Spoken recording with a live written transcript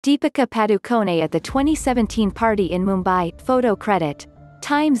Deepika Padukone at the 2017 party in Mumbai, photo credit.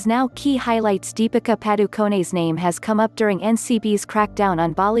 Times Now key highlights. Deepika Padukone's name has come up during NCB's crackdown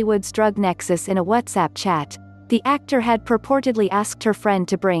on Bollywood's drug nexus in a WhatsApp chat. The actor had purportedly asked her friend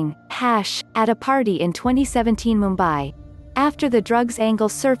to bring hash at a party in 2017 Mumbai. After the drugs angle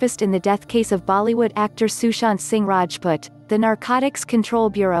surfaced in the death case of Bollywood actor Sushant Singh Rajput, the Narcotics Control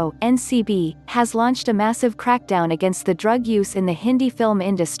Bureau (NCB) has launched a massive crackdown against the drug use in the Hindi film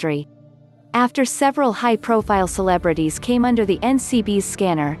industry. After several high-profile celebrities came under the NCB's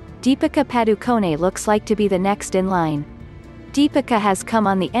scanner, Deepika Padukone looks like to be the next in line. Deepika has come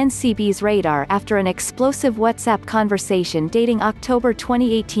on the NCB's radar after an explosive WhatsApp conversation dating October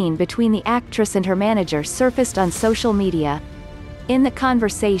 2018 between the actress and her manager surfaced on social media. In the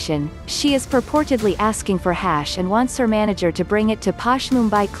conversation, she is purportedly asking for hash and wants her manager to bring it to posh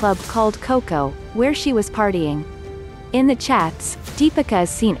Mumbai club called Koko, where she was partying. In the chats, Deepika is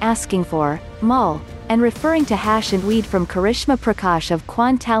seen asking for mall and referring to hash and weed from Karishma Prakash of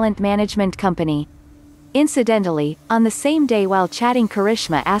Quan Talent Management Company. Incidentally, on the same day while chatting,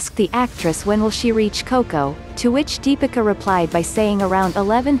 Karishma asked the actress when will she reach Koko, to which Deepika replied by saying around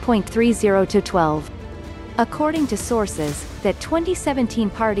 11:30 to 12. According to sources, that 2017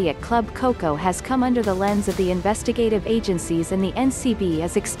 party at Club Koko has come under the lens of the investigative agencies, and the NCB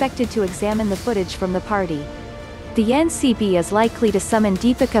is expected to examine the footage from the party. The NCB is likely to summon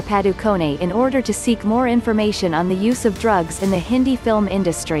Deepika Padukone in order to seek more information on the use of drugs in the Hindi film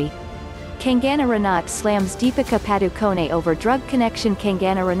industry. Kangana Ranaut slams Deepika Padukone over drug connection.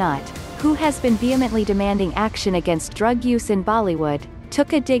 Kangana Ranaut, who has been vehemently demanding action against drug use in Bollywood,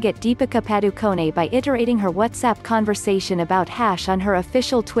 took a dig at Deepika Padukone by iterating her WhatsApp conversation about hash on her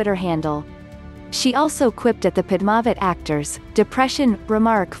official Twitter handle. She also quipped at the Padmavat actor's depression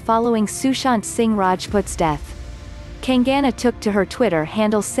remark following Sushant Singh Rajput's death. Kangana took to her Twitter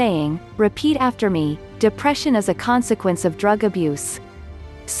handle saying, "Repeat after me, depression is a consequence of drug abuse."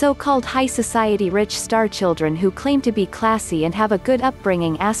 So-called high society rich star children who claim to be classy and have a good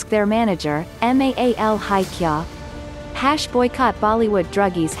upbringing ask their manager, "Mal hai kya?" Hash boycott Bollywood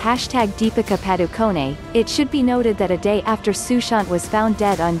druggies. Hashtag Deepika Padukone. It should be noted that a day after Sushant was found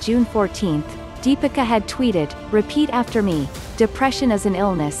dead on June 14, Deepika had tweeted, "Repeat after me, depression is an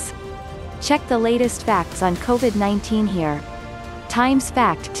illness." Check the latest facts on COVID-19 here. Times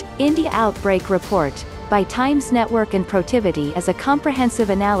Fact, India Outbreak Report, by Times Network and Protivity is a comprehensive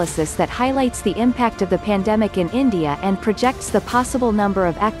analysis that highlights the impact of the pandemic in India and projects the possible number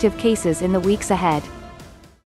of active cases in the weeks ahead.